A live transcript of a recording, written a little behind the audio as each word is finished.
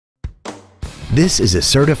This is a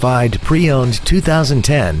certified pre-owned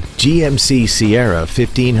 2010 GMC Sierra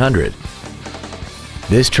 1500.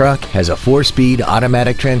 This truck has a 4-speed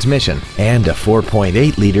automatic transmission and a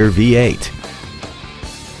 4.8-liter V8.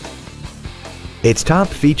 Its top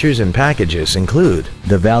features and packages include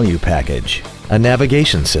the value package, a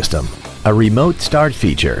navigation system, a remote start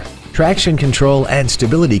feature, traction control and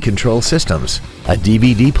stability control systems, a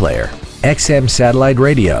DVD player, XM satellite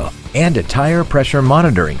radio, and a tire pressure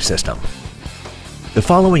monitoring system. The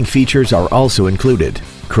following features are also included: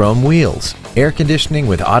 chrome wheels, air conditioning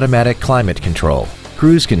with automatic climate control,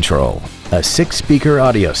 cruise control, a 6-speaker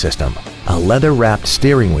audio system, a leather-wrapped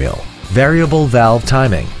steering wheel, variable valve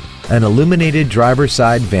timing, an illuminated driver's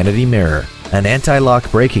side vanity mirror, an anti-lock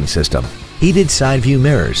braking system, heated side view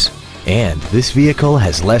mirrors, and this vehicle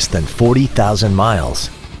has less than 40,000 miles.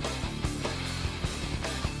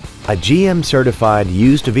 A GM certified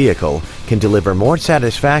used vehicle can deliver more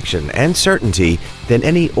satisfaction and certainty than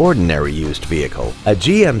any ordinary used vehicle. A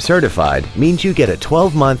GM certified means you get a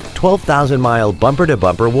 12-month, 12,000-mile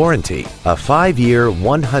bumper-to-bumper warranty, a 5-year,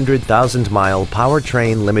 100,000-mile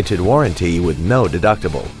powertrain limited warranty with no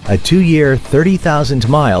deductible, a 2-year,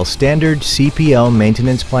 30,000-mile standard CPO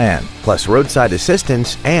maintenance plan, plus roadside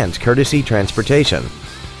assistance and courtesy transportation.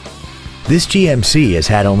 This GMC has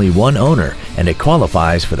had only one owner and it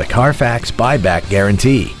qualifies for the Carfax buyback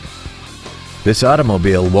guarantee. This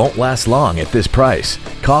automobile won't last long at this price.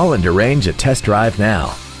 Call and arrange a test drive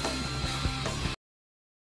now.